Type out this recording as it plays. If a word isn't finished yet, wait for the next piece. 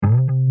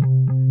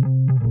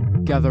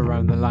gather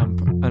round the lamp,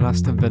 an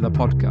Aston Villa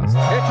podcast.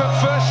 If at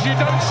first you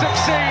don't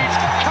succeed,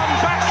 come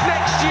back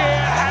next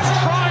year and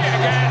try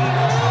again.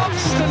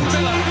 Aston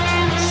Villa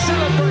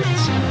celebrate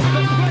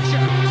the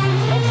pleasure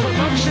of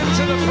promotion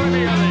to the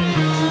Premier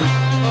League.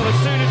 Well,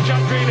 as soon as Jack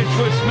Grealish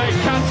was made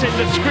captain,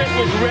 the script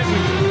was written.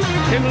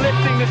 Him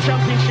lifting the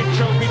Championship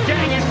trophy,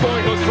 getting his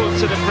boyhood club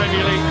to the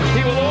Premier League.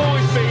 He will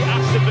always be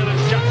Aston Villa's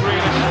Jack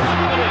Grealish.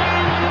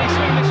 Can he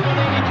swing this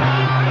one in? He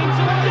can. Into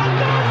the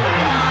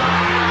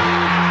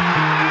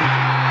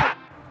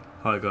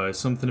Hi guys,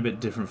 something a bit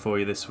different for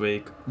you this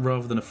week.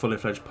 Rather than a fully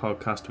fledged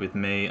podcast with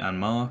me and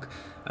Mark,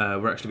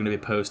 we're actually going to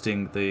be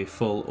posting the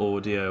full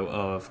audio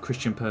of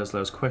Christian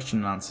Perslow's question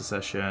and answer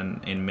session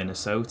in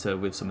Minnesota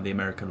with some of the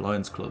American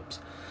Lions clubs.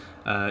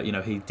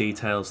 He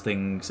details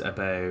things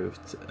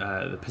about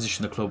the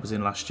position the club was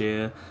in last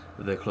year,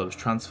 the club's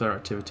transfer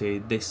activity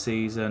this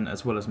season,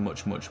 as well as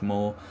much, much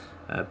more.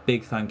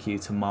 Big thank you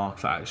to Mark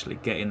for actually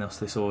getting us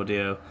this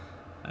audio.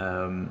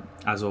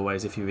 As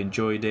always, if you've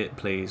enjoyed it,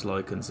 please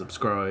like and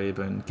subscribe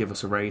and give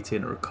us a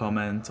rating or a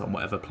comment on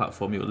whatever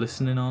platform you're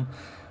listening on.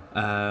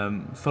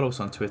 Follow us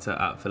on Twitter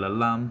at Villa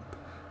Lamp.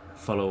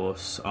 Follow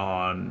us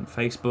on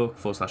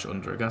Facebook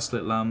 /Under a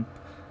Gaslit Lamp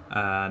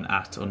and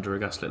at Under a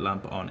Gaslit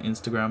Lamp on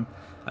Instagram.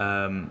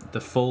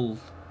 The full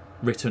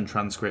written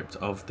transcript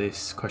of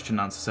this question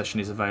and answer session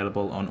is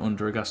available on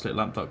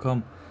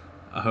underagaslitlamp.com.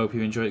 I hope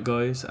you enjoy it,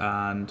 guys,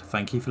 and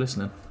thank you for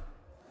listening.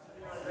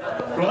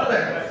 Right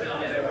then.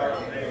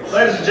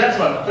 Ladies and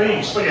gentlemen,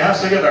 please put your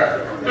hands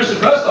together. Christian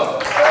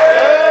Perstow.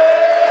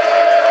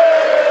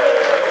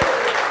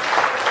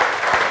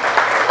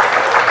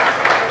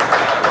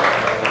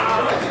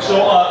 So,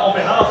 on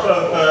behalf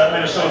of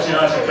Minnesota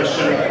United,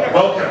 Christian,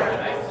 welcome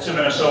to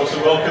Minnesota,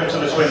 welcome to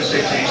the Twin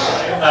Cities.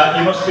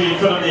 You must be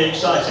incredibly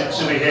excited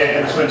to be here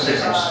in the Twin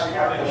Cities.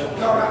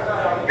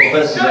 Well,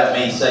 firstly, let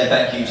me say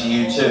thank you to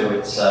you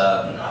too.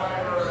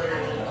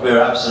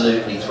 We're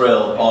absolutely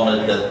thrilled,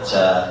 honoured that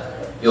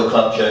your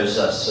club chose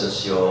us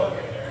as your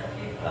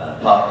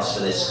partners for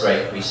this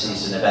great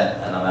pre-season event,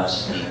 and I'm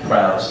absolutely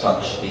proud as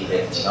punch to be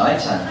here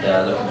tonight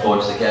and looking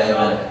forward to the game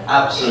and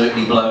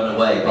absolutely blown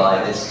away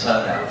by this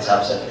turnout. It's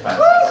absolutely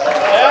fantastic.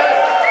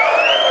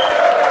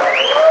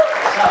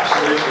 It's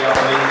absolutely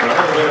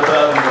unbelievable. A little bit of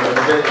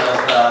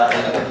Birmingham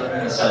and a bit of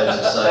Minnesota,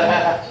 so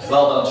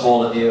well done to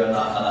all of you, and I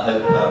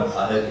hope you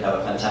have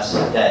a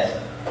fantastic day.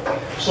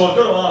 So I've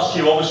got to ask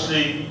you,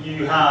 obviously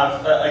you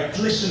have a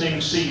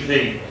glistening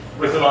CV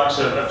with the likes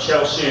of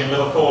Chelsea and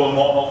Liverpool and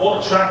whatnot.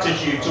 What attracted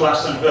you to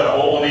Aston Villa,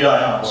 or need I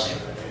ask?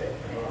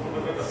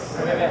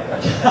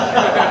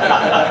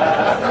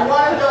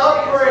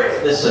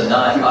 Listen,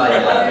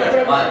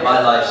 my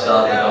life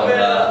started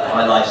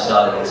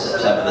on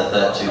September the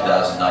 3rd,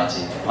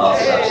 2019.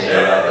 Past absolutely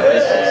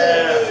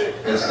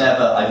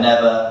irrelevant. I've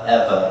never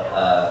ever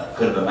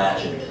could have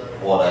imagined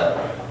what a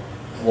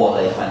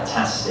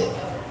fantastic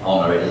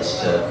honour it is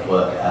to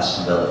work at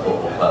Aston Villa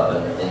Football Club,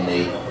 and in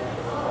the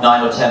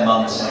 9 or 10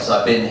 months since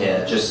I've been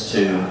here, just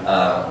to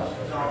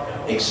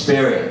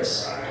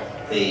experience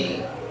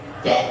the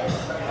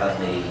depth and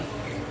the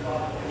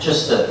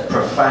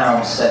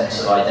profound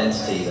sense of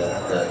identity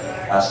that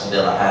Aston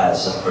Villa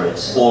has for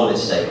all of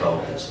its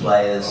stakeholders, its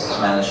players, its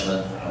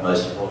management, and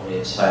most importantly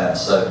its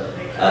fans. So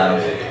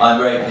I'm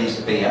very pleased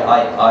to be here. We've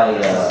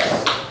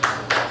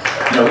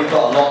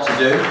got a lot to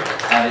do,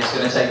 and it's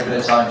going to take a bit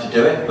of time to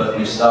do it, but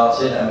we've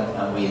started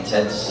and we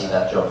intend to see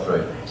that job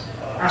through.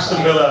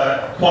 Aston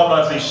Villa, quite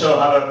rightly so,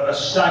 have a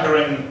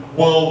staggering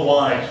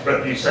worldwide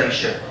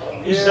reputation.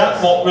 Is that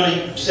what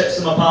really sets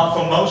them apart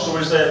from most, or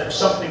is there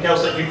something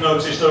else that you've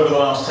noticed over the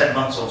last 10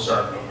 months or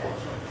so?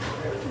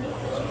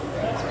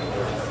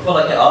 Well,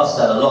 I get asked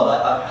that a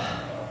lot.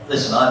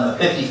 Listen, I'm a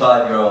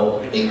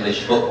 55-year-old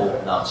English football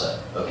nutter,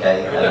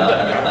 okay?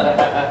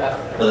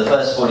 And for the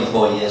first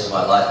 44 years of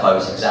my life, I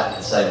was exactly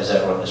the same as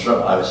everyone in this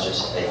room. I was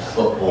just a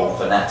football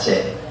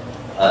fanatic,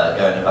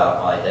 going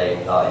about my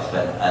daily life,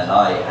 and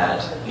I had,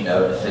 an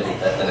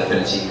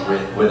affinity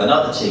with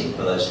another team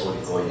for those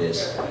 44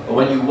 years. But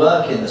when you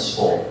work in the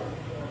sport,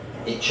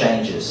 it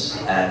changes,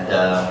 and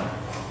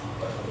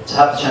to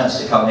have the chance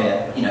to come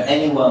here,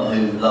 anyone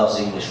who loves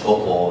English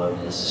football and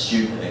is a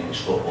student of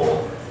English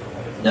football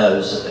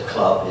knows that the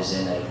club is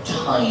in a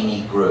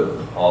tiny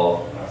group of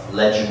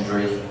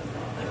legendary,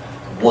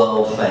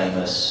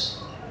 world-famous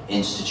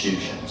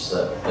institutions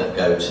that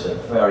go to the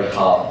very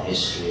heart and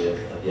history of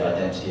the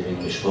identity of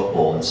English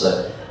football. And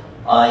so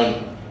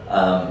I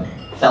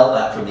felt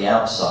that from the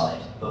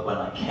outside, but when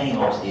I came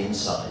onto the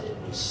inside, it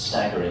was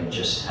staggering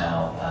just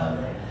how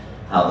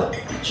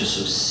it just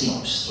sort of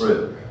seeps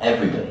through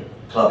everybody.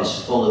 The club is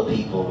full of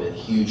people with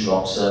huge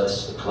long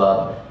service to the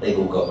club. They've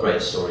all got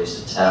great stories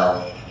to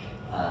tell.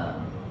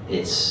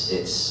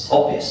 It's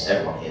obvious,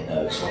 everyone here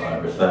knows what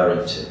I'm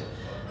referring to.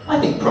 I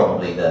think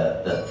probably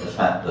the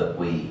fact that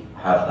we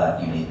have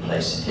that unique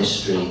place in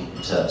history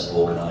in terms of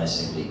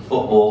organising league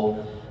football.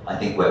 I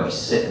think where we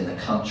sit in the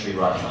country,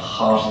 right in the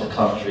heart of the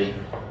country,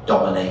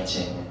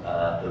 dominating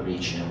the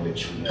region in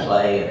which we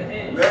play.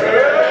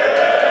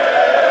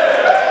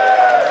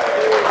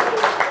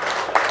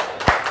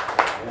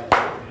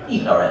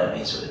 Even our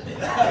enemies would admit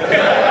that.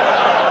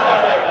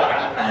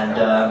 And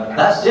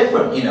that's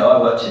different. You know, I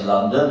worked in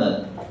London,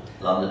 and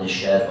London is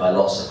shared by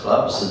lots of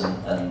clubs,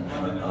 and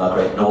our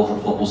great northern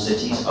football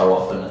cities are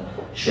often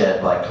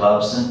shared by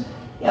clubs. And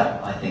yeah,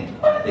 I think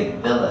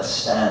Villa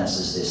stands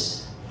as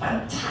this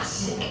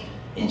fantastic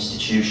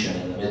institution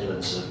in the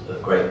Midlands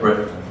of Great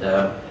Britain,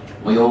 and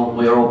we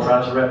are all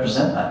proud to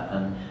represent that.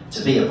 And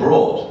to be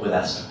abroad with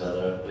Aston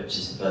Villa, which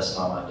is the first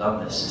time I've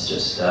done this, is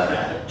just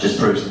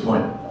proves the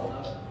point.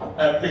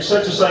 It's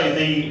safe to say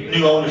the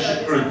new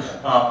ownership group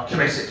are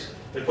committed.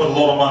 They put a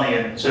lot of money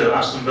into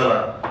Aston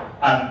Villa,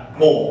 and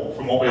more,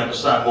 from what we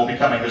understand, will be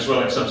coming as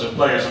well in terms of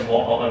players and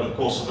whatnot over the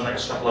course of the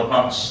next couple of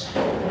months.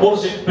 What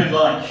has it been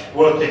like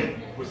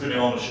working with the new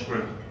ownership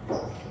group?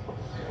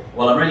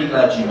 Well, I'm really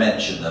glad you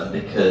mentioned them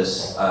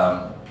because,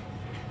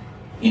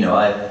 you know,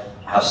 I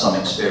have some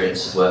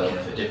experience of working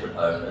for different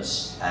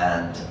owners,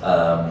 and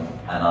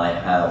I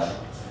have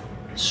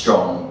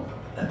strong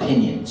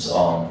opinions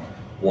on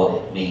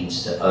what it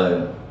means to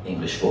own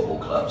English football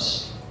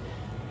clubs.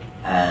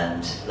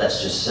 And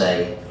let's just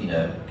say, you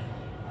know,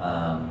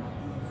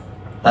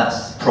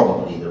 that's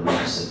probably the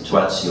reason, to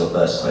answer your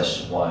first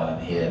question, why I'm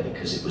here,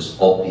 because it was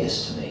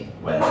obvious to me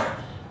when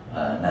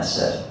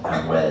Nassef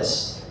and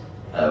Wes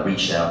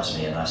reached out to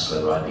me and asked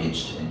whether I'd be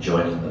interested in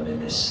joining them in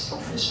this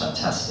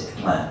fantastic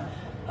plan,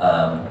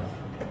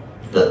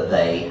 that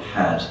they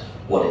had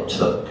what it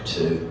took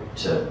to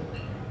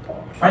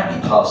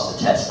frankly pass the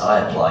test I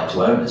apply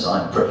to owners.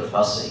 I'm pretty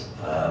fussy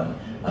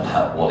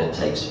about what it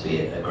takes to be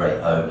a great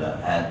owner,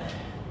 and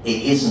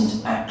it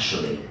isn't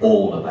actually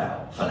all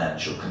about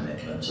financial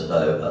commitment,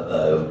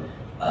 although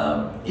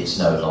it's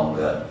no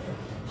longer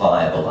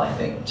viable, I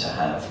think, to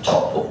have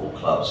top football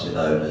clubs with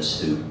owners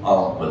who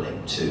aren't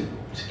willing to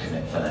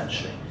commit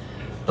financially.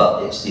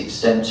 But it's the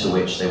extent to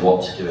which they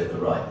want to do it the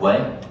right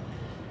way,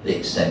 the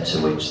extent to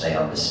which they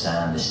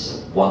understand this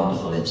is a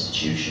wonderful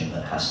institution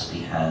that has to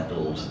be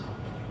handled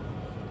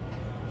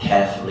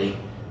carefully,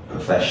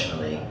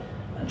 professionally,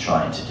 and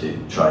trying to do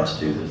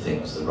the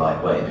things the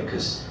right way.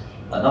 Because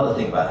another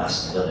thing about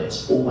Aston Villa,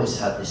 it's always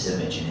had this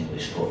image in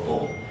English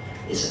football.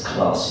 It's a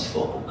classy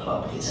football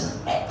club, it's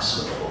an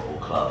excellent football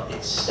club,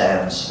 it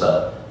stands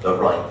for the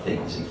right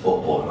things in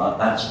football, and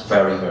that's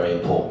very, very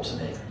important to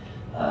me.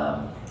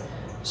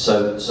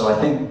 So I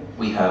think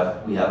we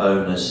have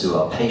owners who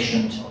are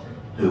patient,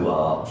 who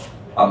are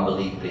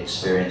unbelievably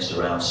experienced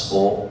around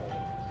sport,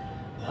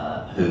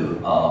 who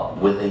are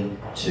willing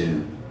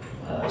to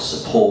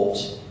support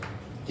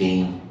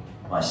Dean,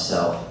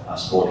 myself, our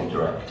sporting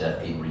director,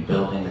 in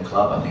rebuilding the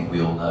club. I think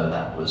we all know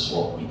that was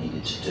what we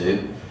needed to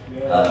do.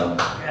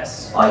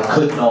 Yes. I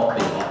could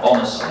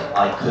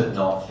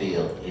not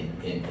feel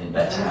in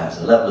better hands.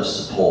 The level of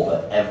support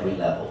at every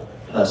level,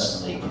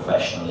 personally,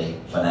 professionally,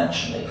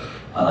 financially,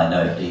 and I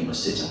know if Dean was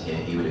sitting here,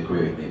 he would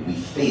agree with me. We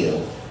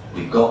feel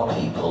we've got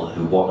people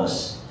who want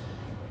us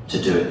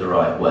to do it the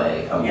right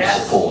way and will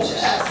support us.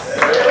 Yes.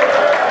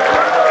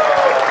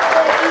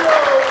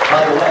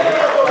 By the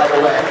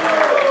way,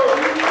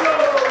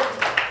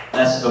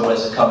 Nassef and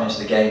Wes are coming to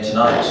the game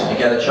tonight, so if you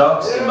get a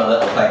chance, give them a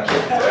little thank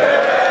you.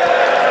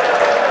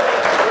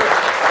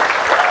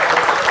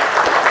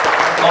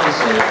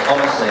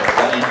 Honestly, I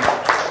mean,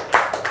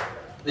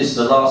 this is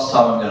the last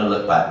time I'm going to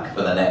look back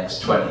for the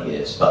next 20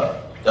 years,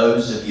 but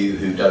those of you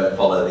who don't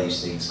follow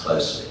these things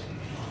closely,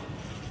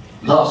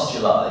 last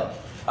July,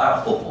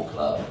 our football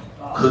club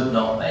could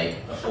not make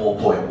a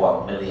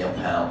 £4.1 million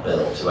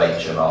bill to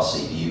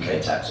HMRC, the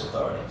UK tax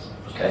authorities.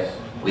 Okay,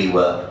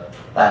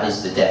 that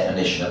is the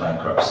definition of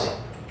bankruptcy,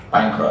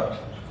 bankrupt.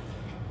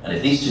 And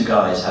if these two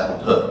guys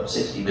hadn't put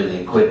 60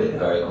 million quid in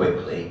very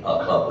quickly,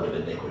 our club would have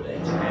been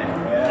liquidated.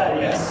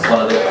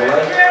 One of the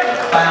great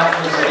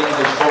founders of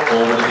English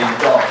football would have been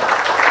gone.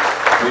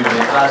 We'd have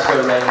been Glasgow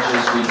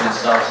Rangers, we'd been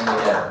starting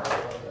again.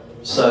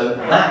 So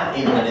that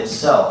in and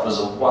itself was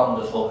a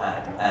wonderful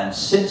act. And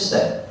since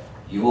then,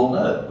 you all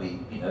know,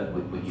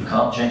 you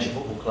can't change a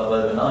football club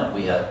overnight.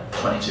 We had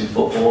 22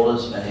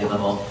 footballers, many of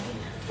them on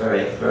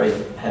very, very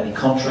heavy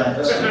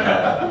contracts.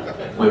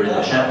 We're in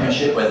the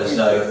Championship where there's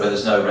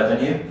no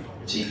revenue,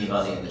 TV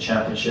money in the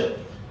Championship.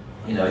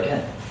 You know,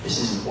 again, this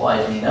isn't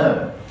widely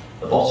known.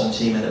 The bottom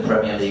team in the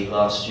Premier League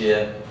last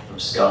year from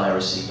Sky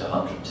received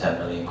 110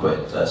 million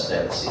quid first day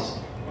of the season.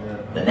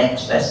 The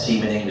next best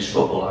team in English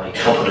football, i.e.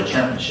 top of the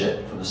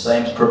Championship, from the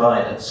same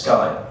provider,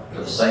 Sky,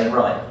 for the same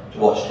right to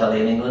watch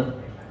telly in England,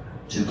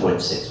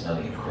 2.6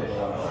 million quid.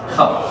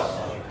 Come on.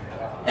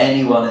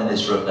 Anyone in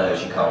this room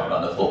knows you can't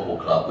run a football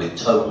club with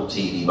total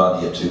TV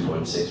money of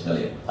 2.6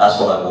 million. That's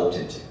what I walked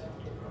into.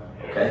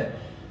 Okay?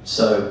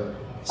 So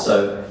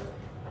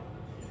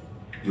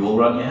you all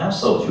run your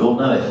households. You all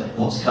know if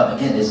what's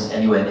coming in isn't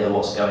anywhere near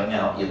what's going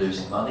out, you're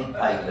losing money. How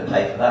are you going to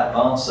pay for that?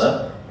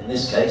 Answer, in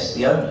this case,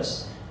 the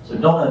owners. So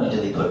not only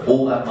did they put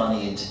all that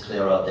money in to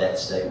clear our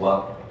debts day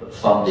one, but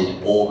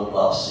funded all of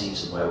last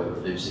season where we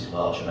were losing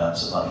large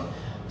amounts of money.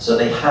 So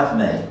they have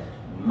made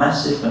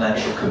massive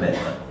financial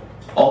commitment,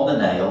 on the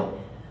nail,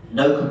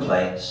 no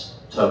complaints,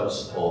 total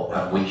support,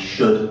 and we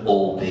should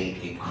all be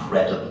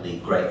incredibly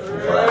grateful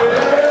for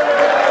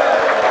that.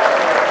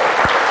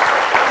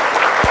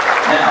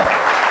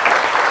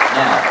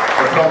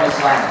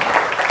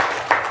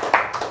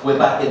 we're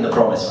back in the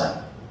promised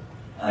land.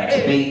 And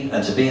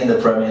to be in the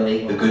Premier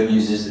League, the good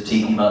news is the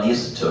TV money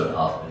isn't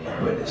 £2.5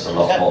 million, it's a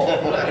lot more.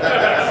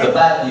 The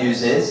bad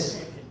news is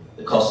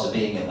the cost of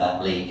being in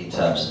that league in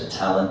terms of the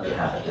talent you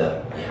have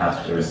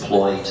to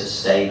employ to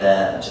stay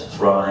there and to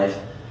thrive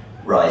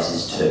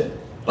rises too.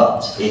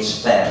 But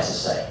it's fair to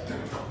say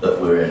that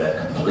we're in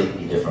a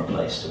completely different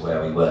place to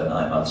where we were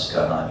 9 months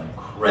ago, and I'm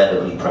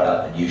incredibly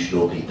proud, and you should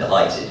all be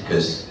delighted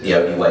because the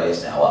only way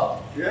is now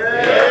up.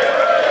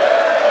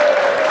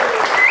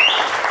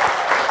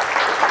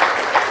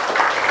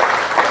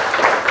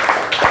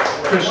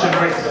 Christian,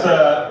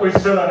 with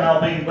Villa now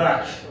being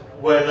back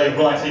where they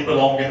rightly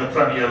belong in the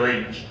Premier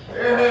League,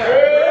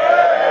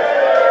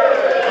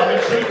 I'm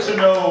intrigued to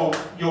know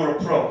your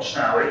approach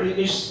now.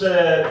 Is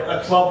there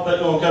a club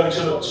that you're going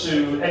to look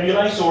to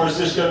emulate, or is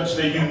this going to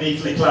be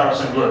uniquely claret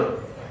and blue?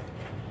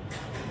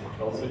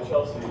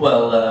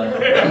 Well,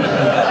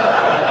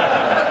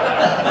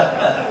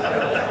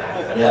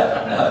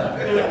 yeah, no.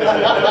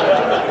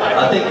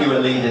 I think you were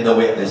leading the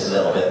witness a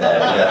little bit there.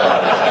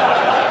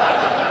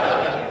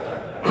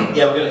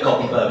 Yeah, we're going to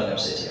copy Birmingham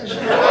City,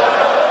 actually.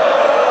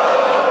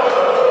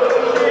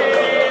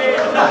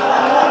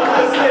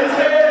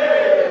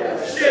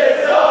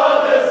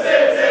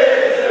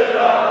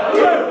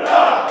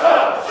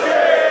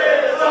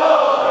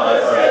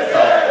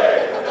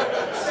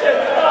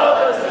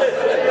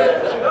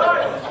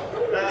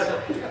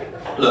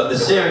 Look, the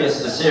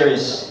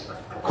serious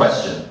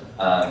question.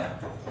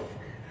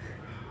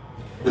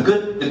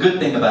 The good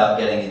thing about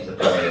getting into the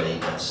Premier League in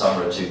the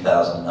summer of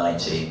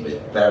 2019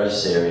 with very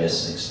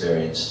serious and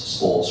experienced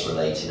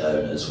sports-related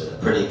owners, with a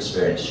pretty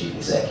experienced chief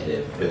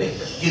executive, with a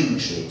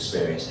hugely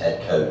experienced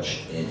head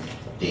coach in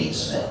Dean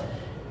Smith,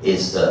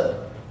 is that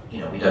we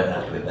don't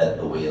have to invent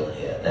the wheel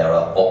here. There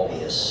are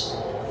obvious,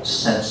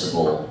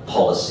 sensible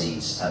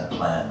policies and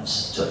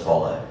plans to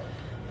follow.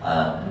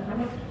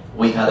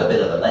 We've had a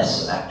bit of a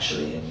lesson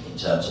actually in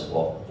terms of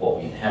what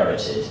we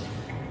inherited.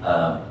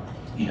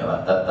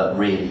 A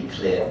really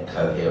clear and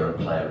coherent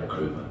player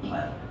recruitment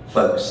plan,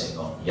 focusing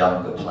on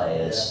younger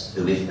players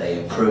who, if they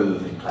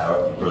improve in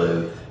claret and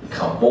blue,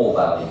 become more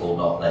valuable,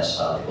 not less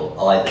valuable,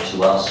 either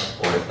to us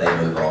or if they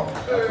move on,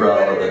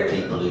 rather than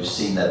people who've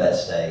seen their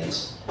best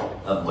days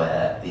and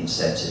where the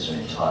incentives are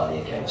entirely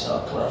against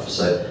our club.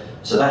 So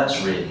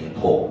that's really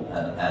important,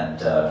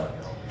 and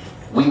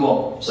we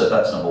want. So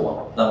that's number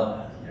one.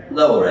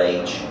 Lower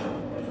age.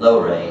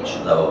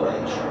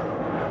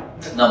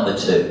 Number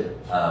two.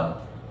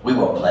 We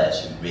want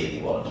players who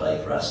really want to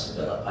play for Aston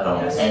Villa. I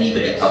don't want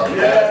anybody coming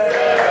here.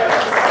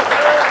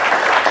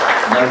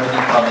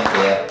 Nobody coming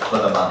here for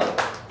the money,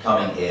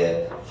 coming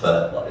here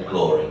for the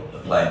glory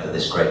of playing for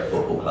this great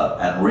football club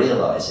and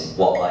realising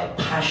what I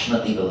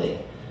passionately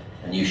believe,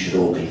 and you should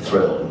all be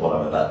thrilled with what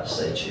I'm about to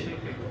say to you,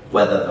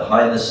 whether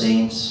behind the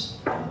scenes,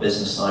 on the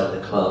business side of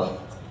the club,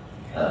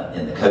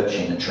 in the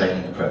coaching and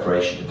training and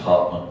preparation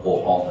department,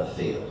 or on the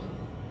field.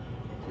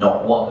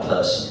 Not one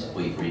person that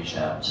we've reached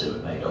out to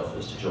and made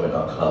offers to join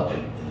our club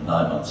in the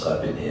 9 months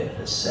I've been here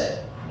has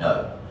said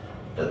no.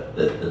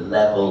 The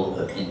level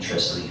of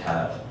interest we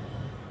have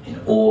in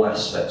all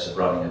aspects of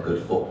running a good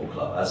football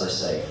club, as I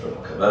say,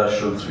 from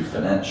commercial, through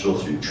financial,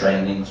 through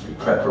training, through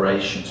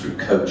preparation, through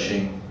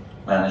coaching,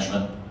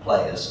 management,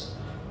 players,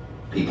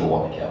 people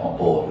want to get on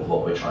board with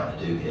what we're trying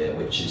to do here,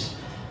 which is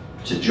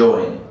to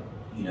join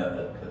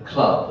a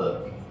club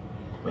that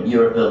when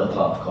you're at Villa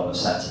Park on a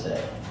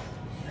Saturday,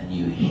 and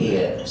you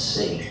hear and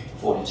see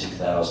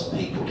 42,000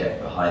 people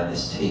getting behind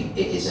this team,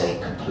 it is a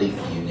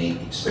completely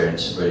unique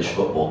experience in British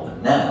football.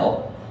 And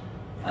now,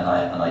 and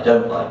I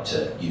don't like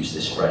to use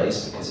this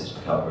phrase because it's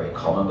become very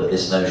common, but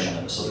this notion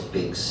of a sort of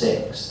big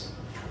six,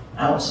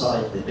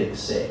 outside the big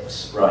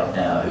six right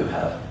now, who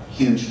have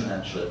huge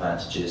financial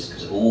advantages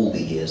because of all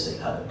the years they've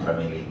had of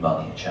Premier League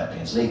money and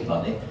Champions League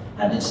money,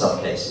 and in some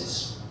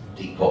cases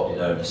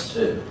deep-pocketed owners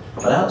too.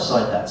 But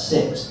outside that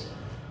six,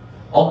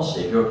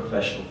 honestly, if you're a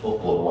professional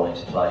footballer wanting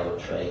to play your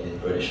trade in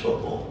British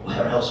football,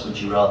 where else would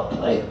you rather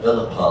play?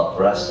 Villa Park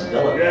or Aston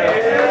Villa? What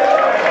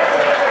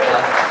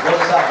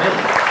does that mean?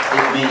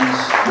 It means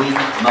we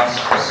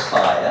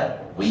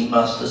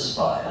must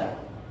aspire,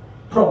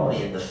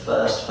 probably in the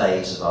first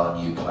phase of our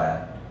new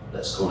plan,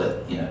 let's call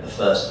it, the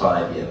first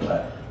 5-year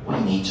plan, we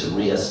need to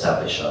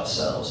re-establish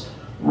ourselves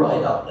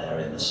right up there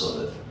in the sort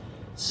of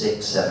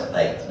 6th, 7th,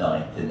 8th,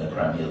 9th in the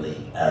Premier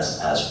League as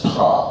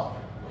par.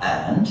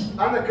 And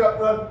a cup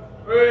run.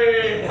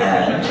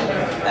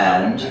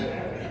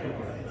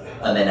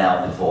 And then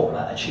outperform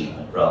that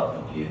achievement rather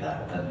than view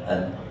that.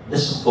 And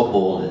listen,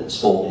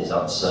 sport is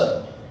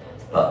uncertain,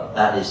 but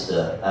that is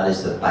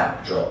the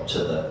backdrop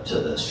to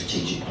the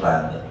strategic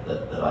plan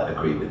that I've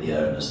agreed with the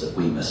owners that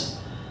we must,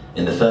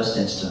 in the first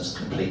instance,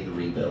 complete the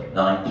rebuild.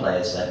 9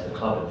 players left the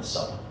club in the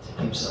summer.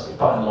 People say we're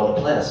buying a lot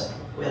of players.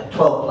 We had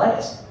 12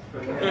 players.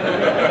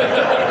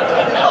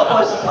 Not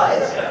most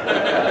players.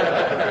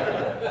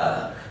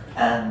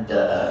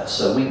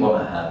 So we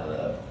want to have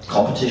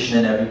competition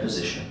in every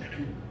position,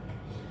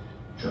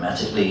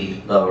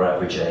 dramatically lower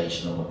average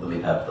age than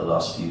we've had for the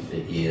last few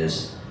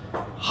years,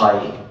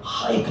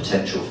 high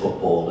potential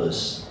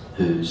footballers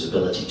whose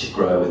ability to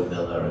grow with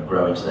Villa and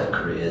grow into their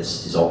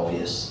careers is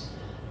obvious,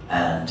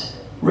 and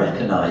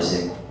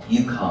recognising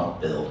you can't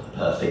build a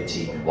perfect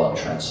team in one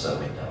transfer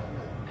window.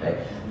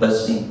 Okay,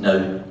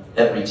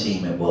 every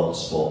team in world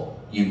sport,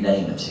 you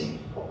name a team,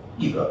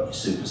 you've got your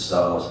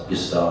superstars, your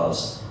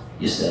stars,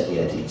 your steady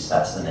eddies.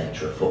 That's the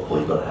nature of football.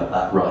 You've got to have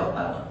that right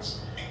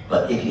balance.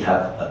 But if you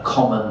have a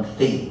common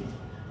theme,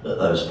 that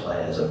those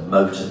players are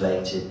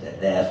motivated, they're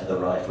there for the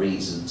right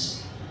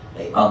reasons,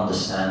 they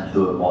understand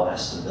who and what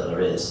Aston Villa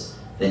is,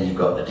 then you've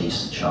got a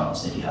decent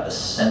chance. And if you have a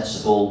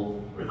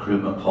sensible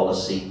recruitment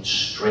policy,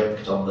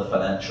 strict on the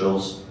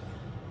financials,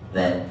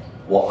 then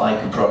what I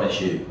can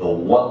promise you, or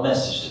one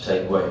message to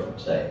take away from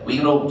today, we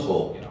can all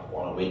talk, I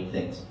want to win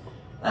things.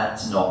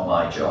 That's not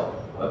my job,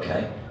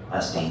 okay?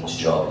 That's Dean's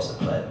job as the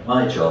player.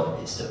 My job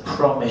is to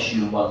promise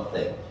you one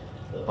thing,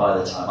 that by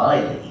the time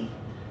I leave,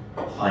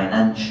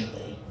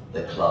 financially,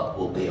 the club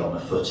will be on a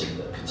footing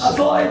that can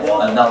survive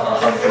another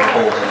 140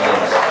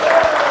 years.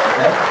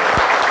 Okay?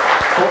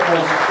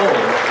 Football's full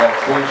of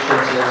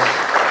bullshitters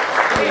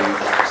who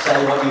say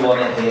what you want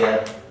to hear.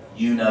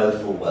 You know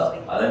full well,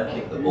 I don't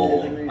kick the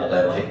ball, I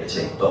don't pick the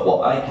team. But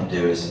what I can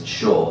do is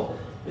ensure,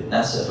 with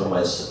Nassef and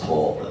Wes'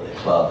 support, that the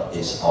club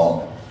is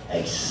on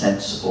a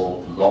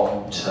sensible,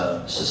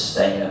 long-term,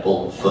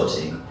 sustainable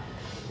footing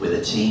with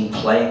a team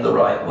playing the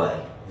right way.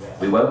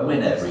 We won't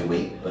win every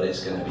week, but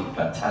it's going to be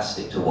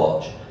fantastic to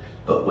watch.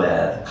 But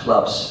where the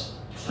club's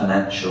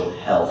financial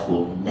health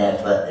will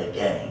never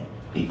again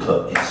be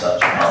put in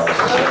such a marvelous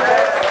position.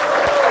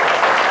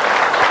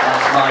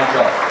 That's my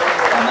job,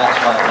 and that's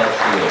my pledge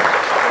to you.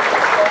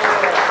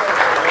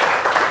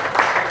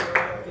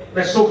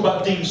 Let's talk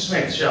about Dean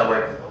Smith, shall we?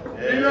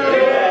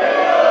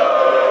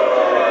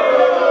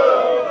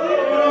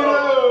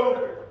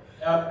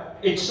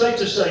 It's safe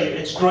to say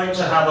it's great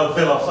to have a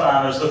Villa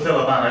fan as the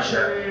Villa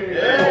manager.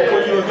 But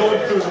when you were going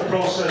through the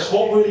process,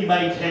 what really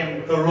made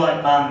him the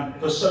right man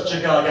for such a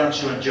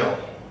gargantuan job?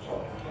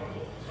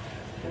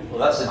 Well,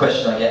 that's the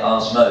question I get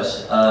asked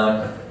most.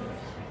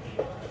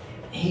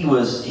 He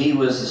was a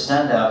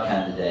standout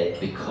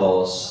candidate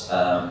because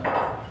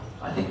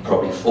I think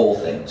probably four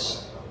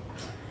things.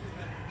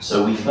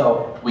 So we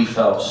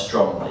felt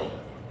strongly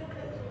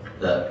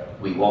that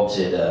we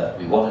wanted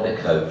a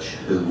coach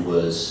who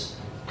was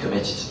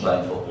committed to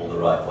playing football the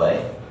right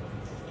way,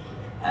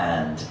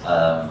 and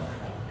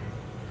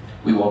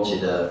we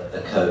wanted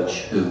a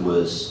coach who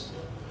was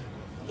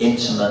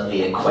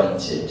intimately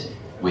acquainted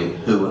with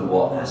who and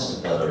what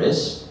Aston Villa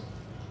is.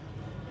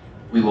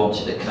 We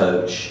wanted a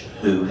coach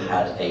who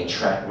had a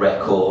track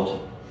record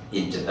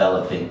in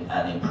developing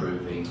and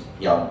improving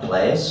young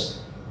players.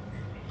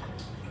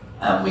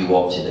 And we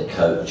wanted a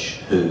coach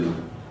who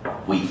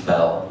we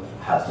felt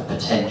had the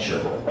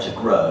potential to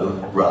grow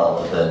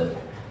rather than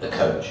a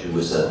coach who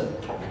was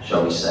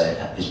shall we say,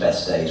 his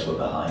best days were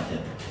behind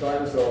him.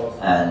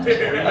 And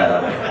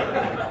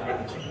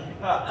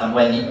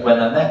when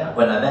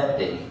I met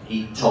Dean,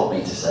 he told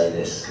me to say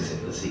this because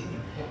it was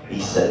he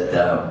said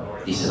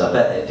I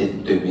bet it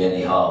didn't do me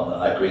any harm that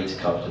I agreed to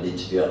come to the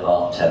interview at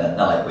 10:30 at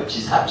night, which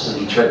is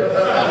absolutely true.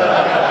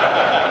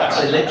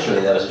 So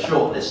literally there was a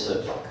short list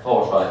of 4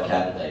 or 5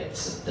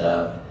 candidates,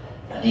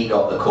 and he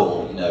got the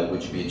call,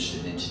 would you be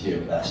interested in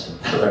interviewing with Aston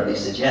Villa? And he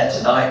said, yeah,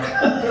 tonight.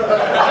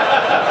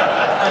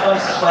 And I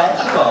swear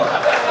to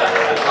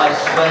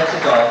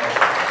God,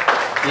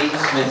 Dean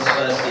Smith's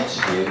first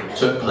interview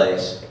took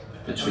place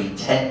between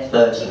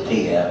 10:30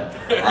 p.m.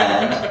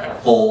 and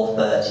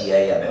 4:30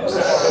 a.m. It was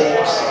a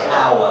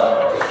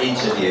 6-hour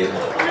interview.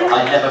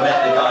 I'd never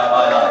met the guy in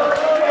my life.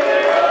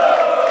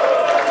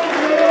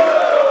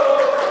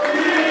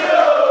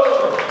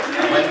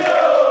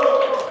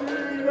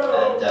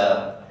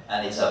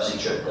 And it's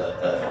absolutely true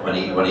that when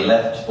he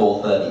left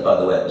 4:30, by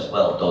the way, it was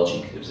well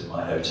dodgy because it was in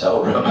my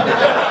hotel room.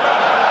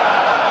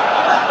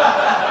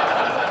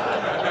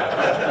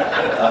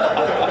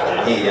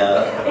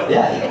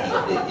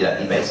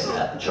 He basically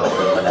had the job.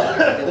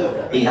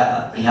 He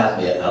had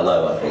me at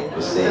hello, I think,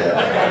 was the.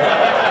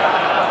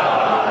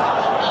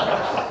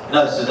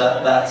 No, so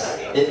that's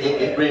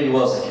it. Really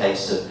was a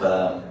case of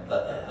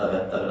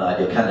an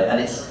ideal candidate, and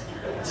it's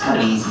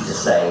kind of easy to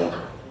say,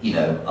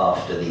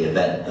 after the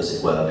event, as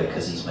it were,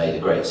 because he's made a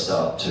great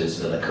start to his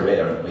Villa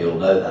career, and we all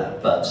know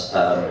that. But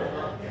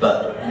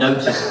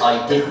notice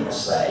I didn't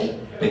say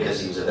because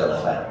he was a Villa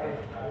fan.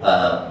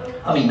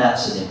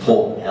 That's an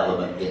important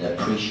element in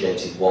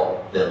appreciating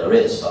what Villa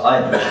is, but I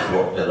appreciate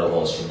what Villa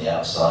was from the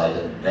outside,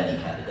 and many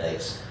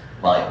candidates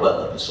might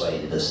well have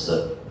persuaded us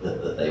that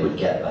they would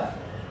get that.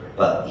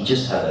 But he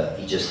just had a.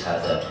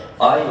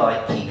 I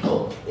like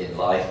people in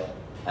life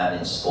and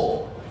in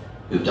sport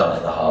who've done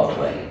it the hard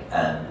way,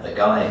 and a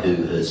guy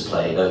who has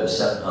played over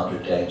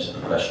 700 games of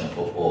professional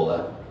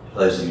footballer, for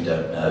those of you who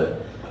don't know,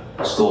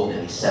 scored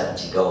nearly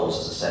 70 goals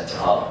as a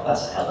centre-half,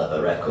 that's a hell of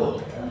a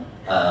record.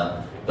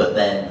 But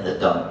then had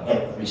done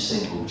every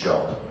single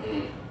job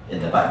in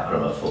the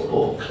background of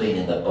football,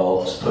 cleaning the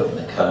box, putting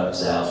the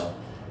cones out,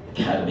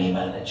 academy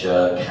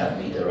manager,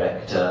 academy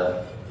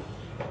director,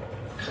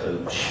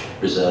 coach,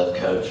 reserve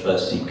coach,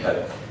 first team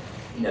coach.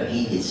 You know,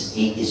 he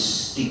is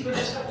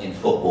steeped in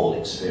football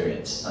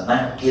experience, and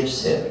that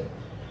gives him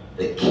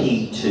the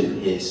key to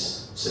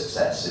his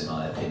success, in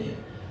my opinion,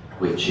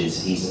 which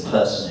is he's a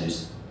person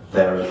who's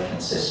very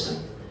consistent.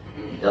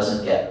 He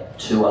doesn't get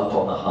too up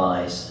on the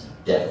highs,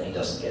 definitely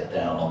doesn't get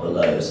down on the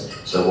lows.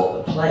 So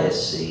what the players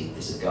see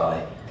is a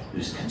guy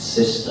who's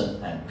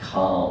consistent and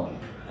calm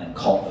and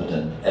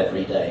confident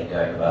every day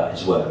going about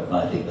his work, and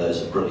I think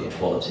those are brilliant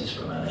qualities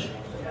for a manager.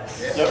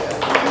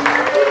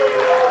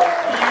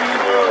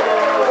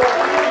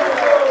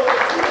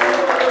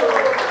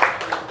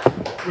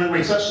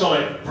 We touched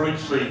on it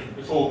briefly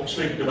before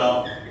speaking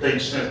about Dean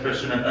Smith,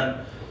 Christian,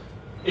 and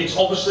it's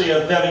obviously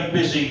a very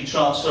busy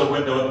transfer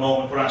window at the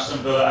moment for Aston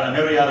Villa and a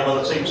myriad of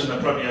other teams in the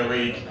Premier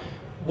League.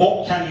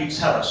 What can you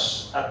tell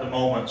us at the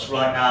moment,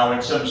 right now,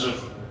 in terms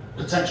of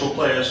potential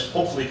players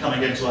hopefully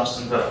coming into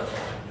Aston Villa?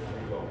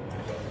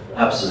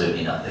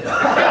 Absolutely nothing.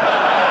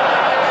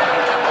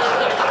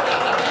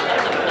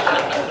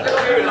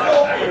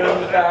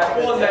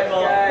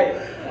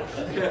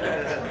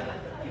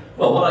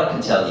 Well, what I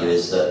can tell you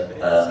is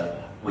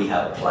that we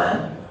have a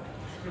plan,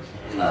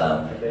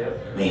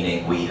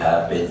 meaning we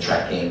have been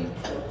tracking,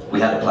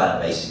 we had a plan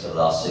basically for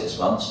the last 6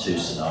 months, 2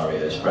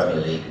 scenarios, Premier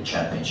League and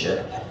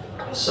Championship.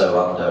 So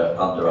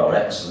under our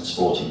excellent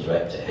sporting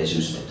director,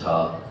 Jesus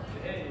Pitar,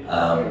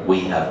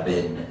 we have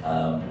been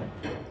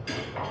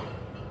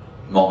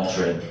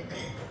monitoring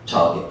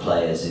target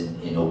players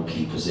in all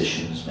key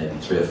positions, maybe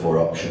 3 or 4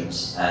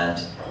 options, and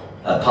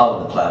part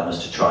of the plan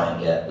was to try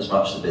and get as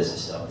much of the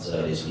business done as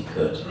early as we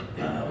could.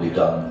 We've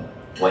done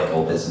way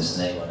more business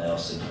than anyone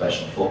else in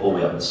professional football.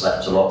 We haven't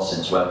slept a lot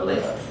since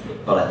Wembley,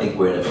 but I think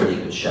we're in a pretty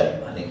good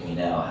shape. I think we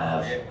now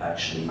have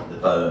actually the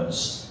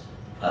bones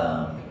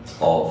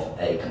of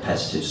a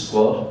competitive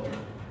squad,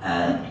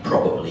 and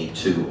probably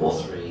 2 or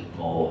 3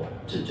 more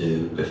to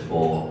do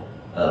before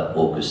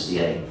August the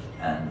 8th.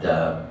 And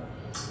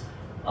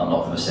I'm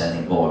not going to say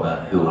anything more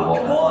about who and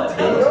what that might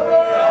be.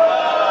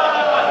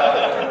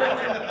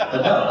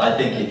 But no, I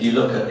think if you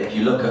look at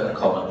the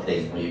common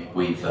theme,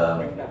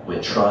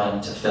 we're trying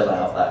to fill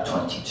out that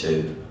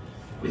 22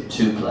 with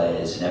 2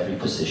 players in every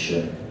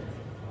position,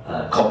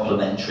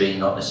 complementary,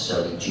 not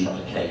necessarily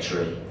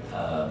duplicatory,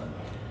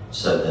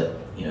 so that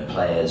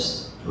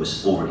players who are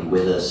already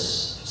with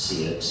us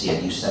see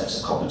a new sense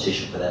of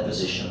competition for their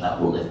position. That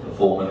will lift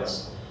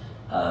performance,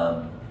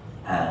 and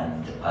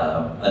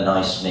a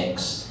nice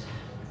mix.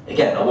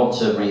 Again, I want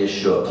to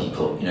reassure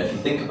people, if you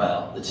think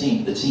about the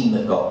team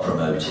that got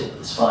promoted,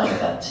 the spine of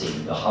that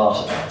team, the heart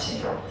of that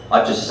team.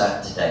 I've just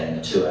sat today in a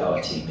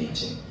 2-hour team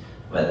meeting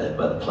where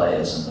the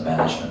players and the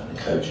management and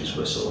the coaches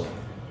were sort of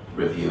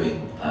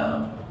reviewing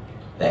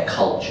their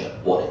culture,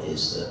 what it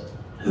is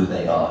who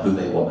they are, who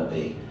they want to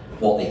be,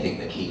 what they think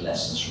the key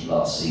lessons from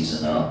last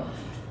season are.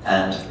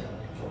 And,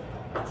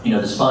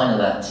 the spine of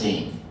that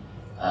team,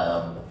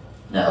 now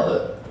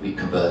that we've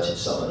converted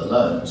some of the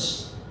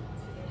loans,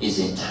 is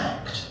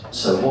intact.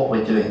 So what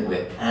we're doing,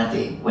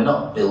 we're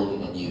not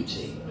building a new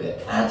team, we're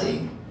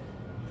adding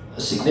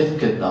a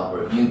significant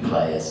number of new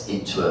players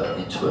into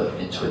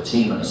a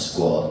team and a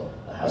squad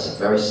that has a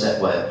very set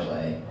way of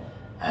playing,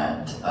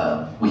 and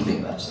we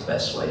think that's the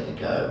best way to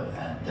go.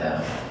 And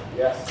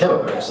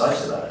we're very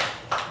excited about it.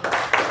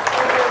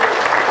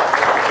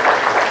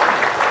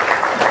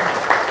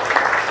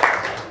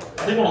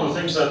 I think one of the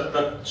things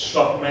that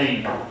struck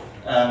me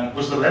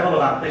was the level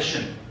of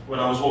ambition when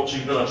I was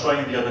watching Villa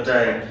train the other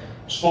day.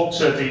 Spoke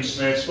to Dean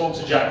Smith, spoke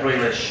to Jack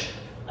Grealish,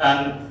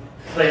 and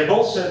they had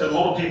both said that a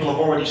lot of people have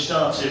already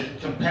started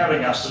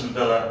comparing Aston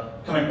Villa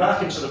coming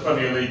back into the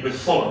Premier League with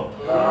Fulham.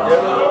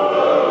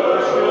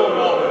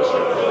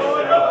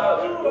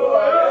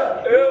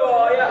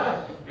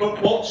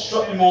 But what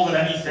struck me more than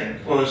anything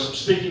was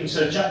speaking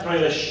to Jack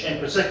Grealish in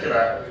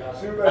particular,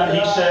 and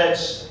he said,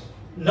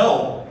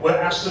 no, we're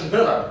Aston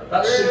Villa.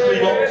 That's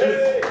simply what we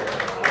do.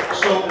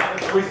 So,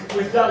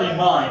 with that in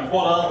mind,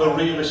 what are the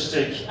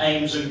realistic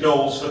aims and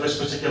goals for this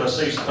particular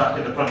season back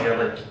in the Premier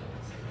League?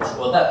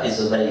 Well, that is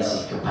a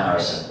lazy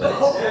comparison, but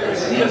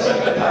it's an easy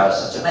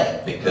comparison to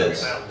make,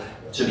 because,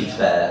 to be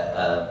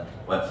fair,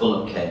 when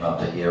Fulham came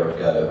up a year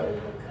ago,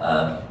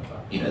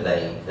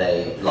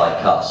 they,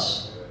 like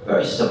us,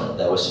 very similar.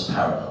 There were some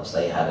parallels.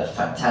 They had a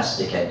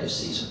fantastic end of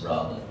season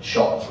run,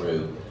 shot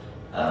through,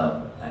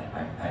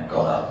 and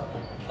got up.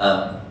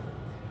 And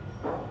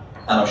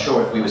I'm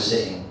sure if we were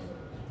sitting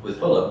with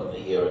Fulham a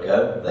year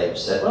ago, they'd have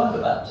said what I'm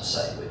about to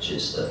say, which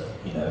is that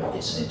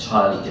it's an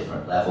entirely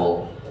different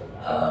level.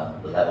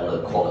 The level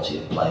of quality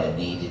of player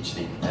needed to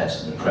be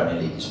competitive in the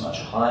Premier League is much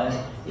higher.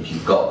 If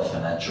you've got the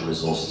financial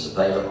resources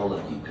available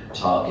and you can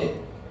target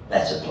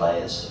better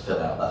players to fill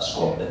out that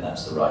squad, then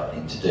that's the right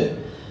thing to do.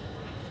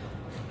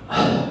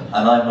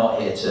 And I'm not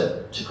here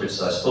to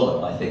criticise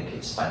Fulham. I think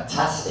it's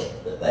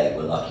fantastic that they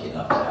were lucky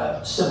enough to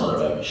have similar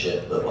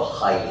ownership that were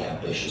highly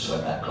ambitious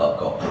when that club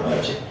got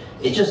promoted.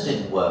 It just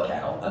didn't work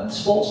out, and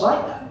sports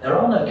like that. There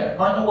are no guarantees. It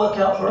might not work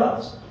out for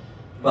us,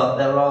 but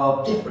there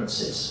are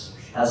differences.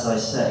 As I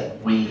say,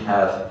 we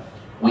have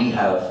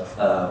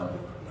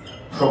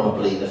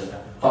probably the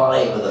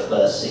 5 of the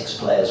first 6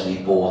 players we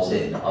bought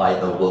in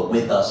either were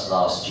with us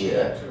last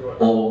year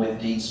or with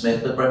Dean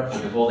Smith at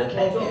Brentford before they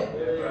came here.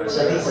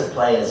 So these are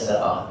players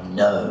that are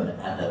known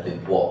and have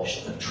been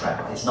watched and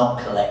tracked. It's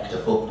not collector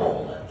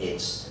football,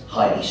 it's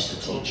highly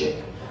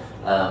strategic.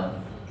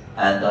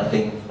 And I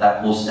think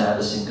that will stand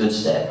us in good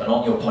stead. And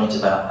on your point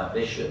about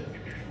ambition,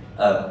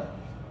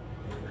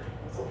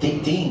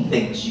 Dean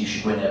thinks you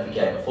should win every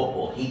game of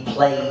football. He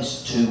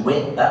plays to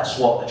win. That's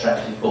what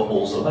attractive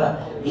football's all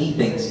about. He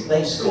thinks if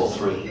they score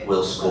 3,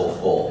 we'll score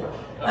 4.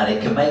 And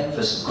it can make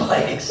for some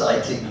quite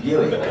exciting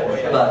viewing.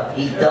 But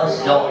he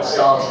does not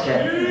start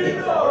again.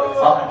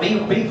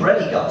 Be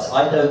ready, guys.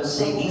 I don't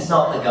see, he's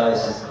not the guy who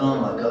says, oh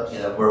my God,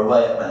 we're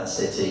away at Man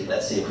City,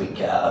 let's see if we can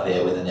get out of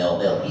here with a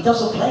 0-0. He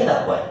doesn't play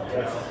that way.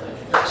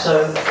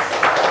 So,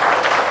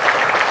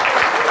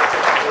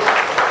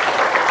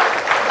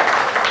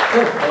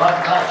 good, well,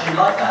 I'm glad you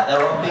like that.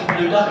 There are people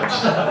who don't.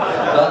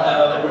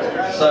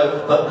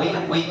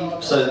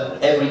 So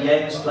every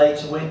game is played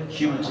to win,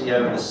 cumulatively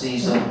over the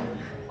season.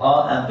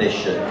 Our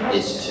ambition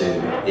is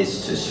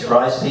to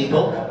surprise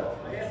people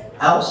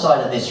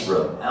outside of this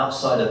room,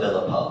 outside of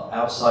Villa Park,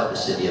 outside the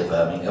city of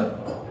Birmingham.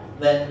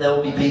 Then there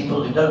will be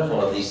people who don't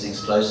follow these things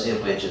closely,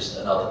 and we're just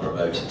another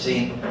promoted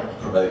team.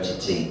 Promoted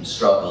teams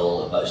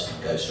struggle, and most of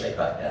them go straight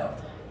back down.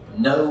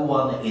 No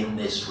one in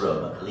this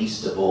room,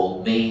 least of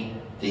all me,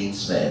 Dean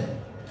Smith,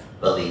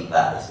 believe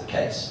that is the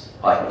case.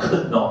 I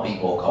could not be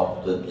more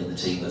confident in the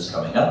team that's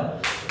coming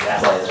up.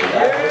 Players we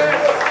have.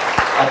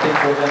 I think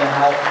we're going to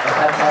have a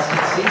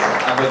fantastic season,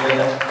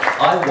 and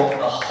I want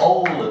the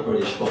whole of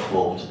British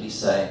football to be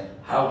saying,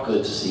 how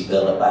good to see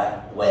Villa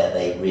back where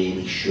they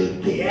really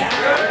should be. And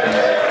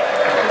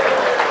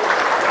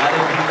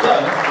if you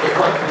don't, it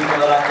won't be for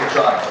the lack of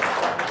trying.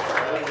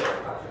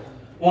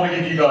 I want to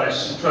give you guys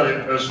some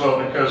credit as well,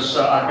 because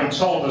I've been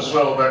told as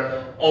well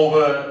that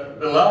over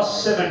the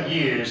last 7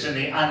 years in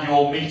the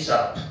annual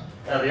meetup,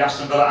 the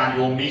Aston Villa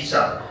annual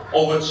meetup,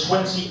 over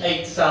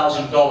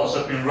 $28,000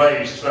 have been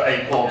raised for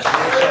Acorns. Well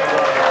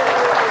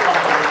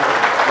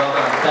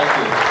done, thank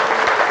you.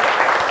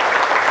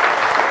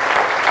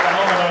 And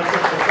on the note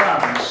of the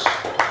fans,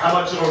 how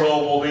much of a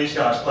role will these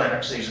guys play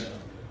next season?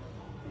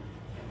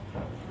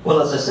 Well,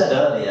 as I said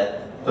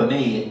earlier, for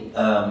me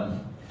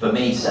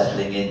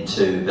settling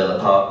into Villa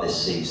Park this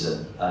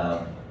season,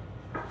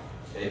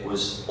 it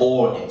was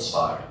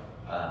awe-inspiring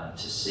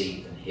to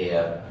see and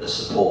hear the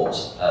support,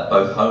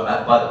 both home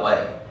and, by the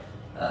way,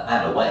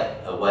 and away.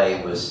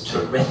 Away was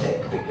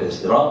terrific,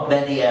 because there aren't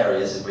many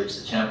areas in which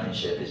the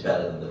Championship is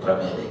better than the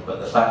Premier League, but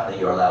the fact that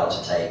you're allowed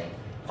to take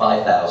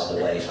 5,000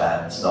 away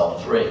fans, not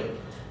 3,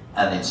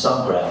 and in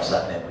some grounds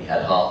that meant we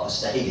had half the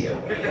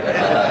stadium.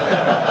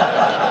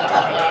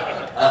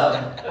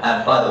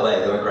 And by the way,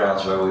 there were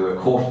grounds where we were a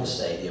quarter of the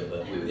stadium,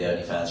 but we were the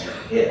only fans we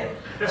could hear.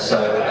 So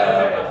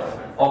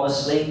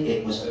honestly,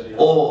 it was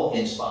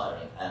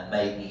awe-inspiring and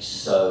made me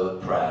so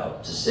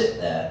proud to sit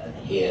there and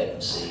hear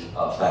and see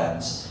our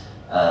fans.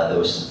 There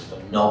was some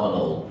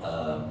phenomenal,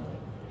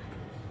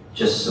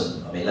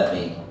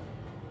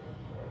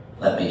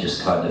 let me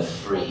just kind of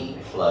free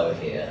flow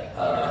here.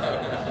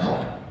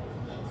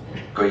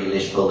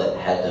 Grealish bullet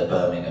header,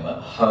 Birmingham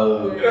at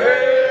home.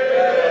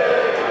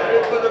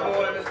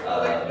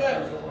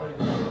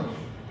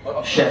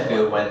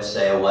 Sheffield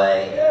Wednesday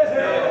away,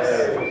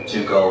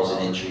 2 goals in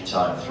injury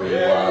time,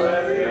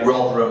 3-1.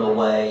 Rotherham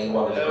away,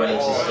 one of the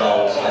greatest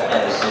goals I've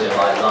ever seen in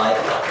my life.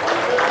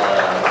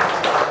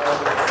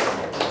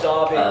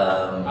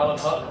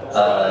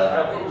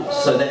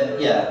 So then,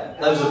 yeah,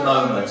 those are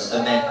moments,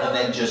 and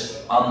then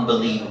just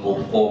unbelievable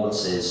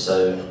performances.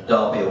 So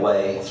Derby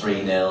away,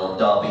 3-0,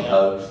 Derby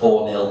home,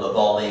 4-0, the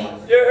volley.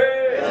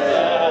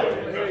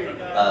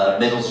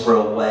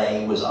 Middlesbrough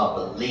away was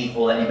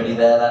unbelievable. Anybody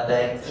there that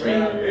day?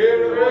 3.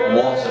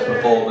 What a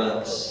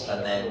performance!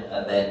 And then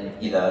I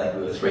think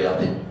we were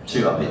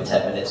 2 up in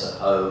 10 minutes at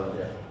home.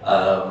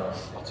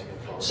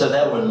 So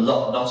there were a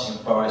lot.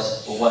 Nottingham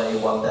Forest away,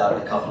 1 down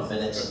in a couple of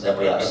minutes, and then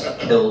we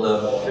absolutely killed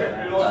them.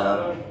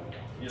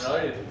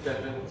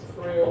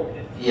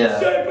 Yeah.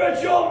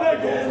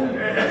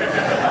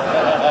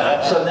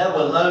 So there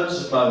were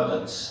loads of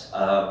moments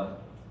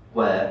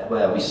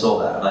where we saw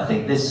that, and I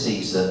think this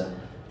season,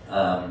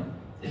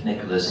 if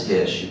Nicola's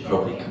here, she'd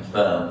probably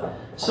confirm.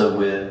 So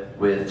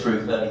we're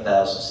through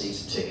 30,000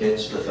 season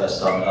tickets for the first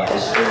time in our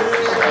history, which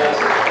is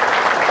amazing.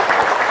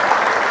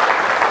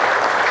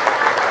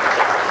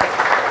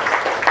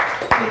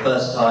 For the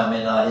first time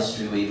in our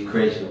history, we've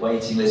created a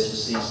waiting list for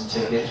season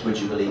tickets. Would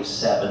you believe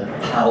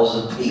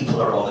 7,000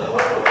 people are on it?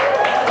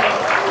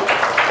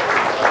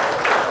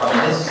 I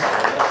mean,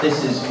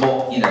 this is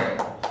more,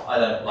 I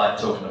don't like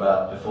talking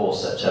about before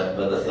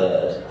September the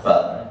 3rd,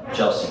 but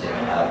Chelsea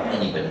didn't have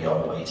anybody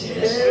on a waiting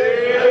list.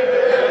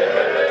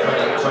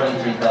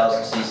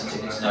 23,000 season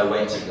tickets, no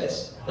waiting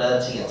list.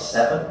 30 and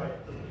 7.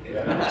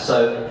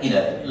 So,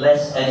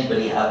 lest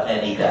anybody have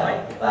any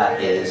doubt, that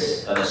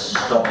is an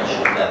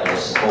astonishing level of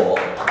support,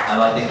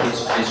 and I think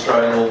it's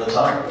growing all the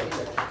time.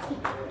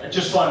 And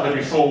just finally,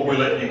 before we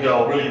let you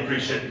go, I really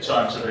appreciate your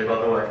time today, by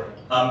the way.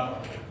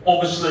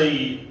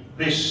 Obviously,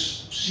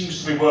 this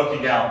seems to be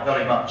working out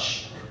very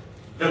much.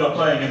 Villa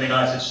playing in the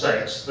United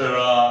States. There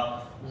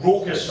are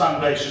raucous fan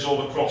bases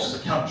all across the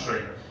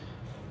country.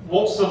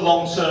 What's the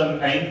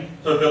long-term aim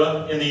for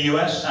Villa in the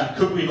US, and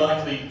could we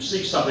likely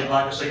see something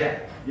like this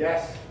again?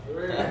 Yes.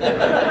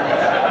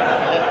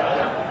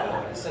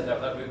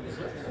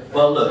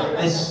 Well, look,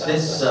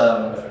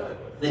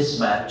 this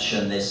match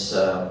and this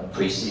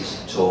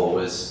pre-season tour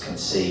was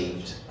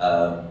conceived,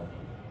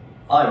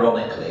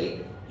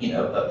 ironically,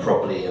 at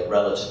probably a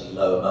relatively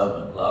low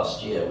moment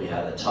last year. We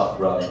had a tough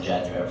run in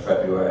January and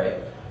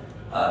February,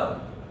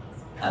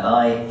 and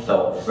I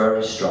felt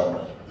very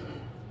strongly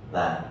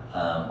that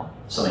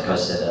something I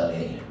said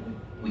earlier,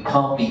 we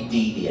can't be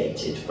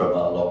deviated from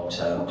our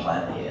long-term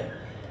plan here.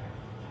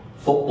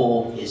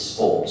 Football is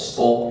sport.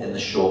 Sport in the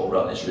short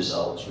run is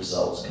results.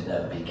 Results can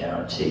never be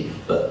guaranteed.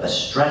 But a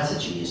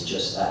strategy is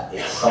just that.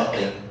 It's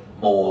something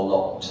more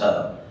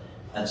long-term.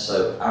 And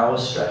so our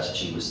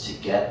strategy was to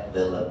get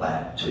Villa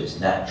back to its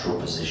natural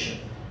position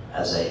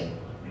as a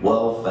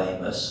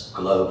world-famous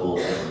global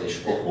English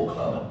football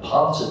club. And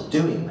part of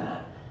doing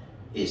that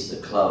is the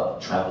club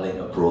travelling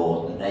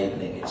abroad,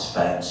 enabling its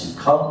fans who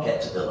can't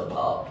get to Villa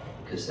Park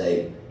because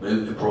they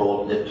moved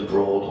abroad, lived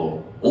abroad,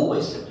 or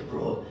always lived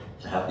abroad,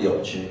 to have the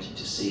opportunity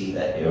to see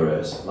their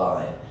heroes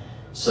live.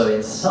 So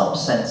in some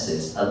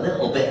senses, a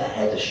little bit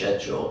ahead of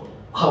schedule,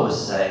 I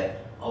was saying,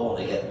 I want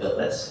to get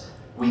Villa.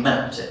 We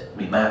mapped it.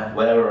 We mapped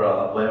where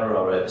are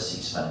our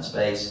overseas fans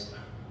based.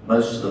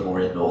 Most of them were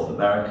in North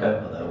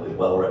America, although we're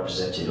well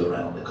represented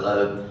around the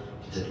globe.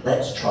 We said,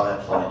 let's try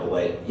and find a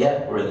way.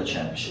 Yeah, we're in the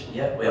Championship.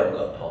 Yeah, we haven't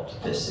got a pot to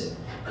piss in.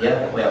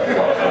 Yeah, we haven't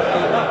won for a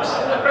few weeks.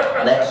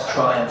 Let's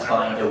try and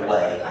find a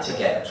way to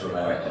get to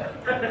America,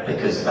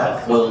 because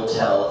that will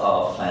tell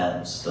our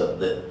fans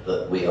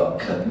that we are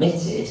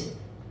committed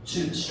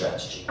to the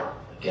strategy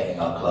of getting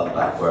our club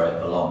back where it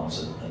belongs,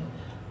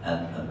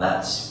 and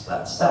that's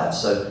that.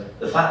 So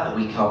the fact that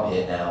we come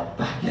here now,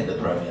 back in the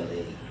Premier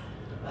League,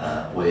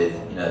 with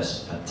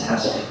some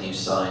fantastic new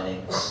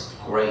signings,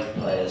 great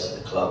players at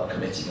the club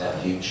committing their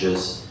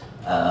futures,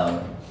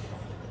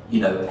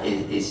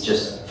 it's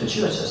just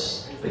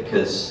fortuitous,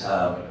 because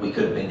we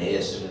could have been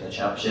here still in the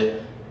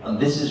Championship, and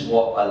this is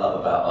what I love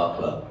about our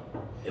club.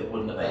 It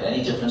wouldn't have made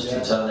any difference to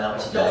turn out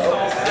today.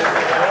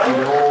 We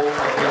would all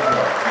have been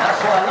here. And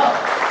that's what I love.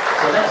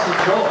 So let's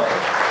enjoy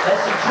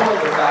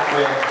the fact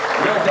we're a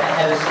little bit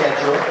ahead of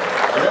schedule,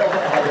 a little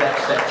bit ahead of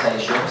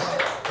expectations.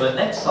 But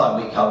next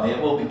time we come here,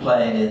 we'll be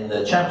playing in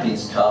the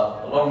Champions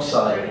Cup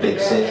alongside Big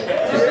Six,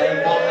 because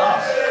they want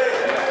us.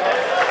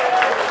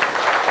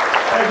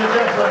 Ladies and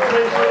gentlemen,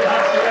 please put your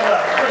hands together.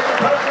 Christian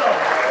Perslow.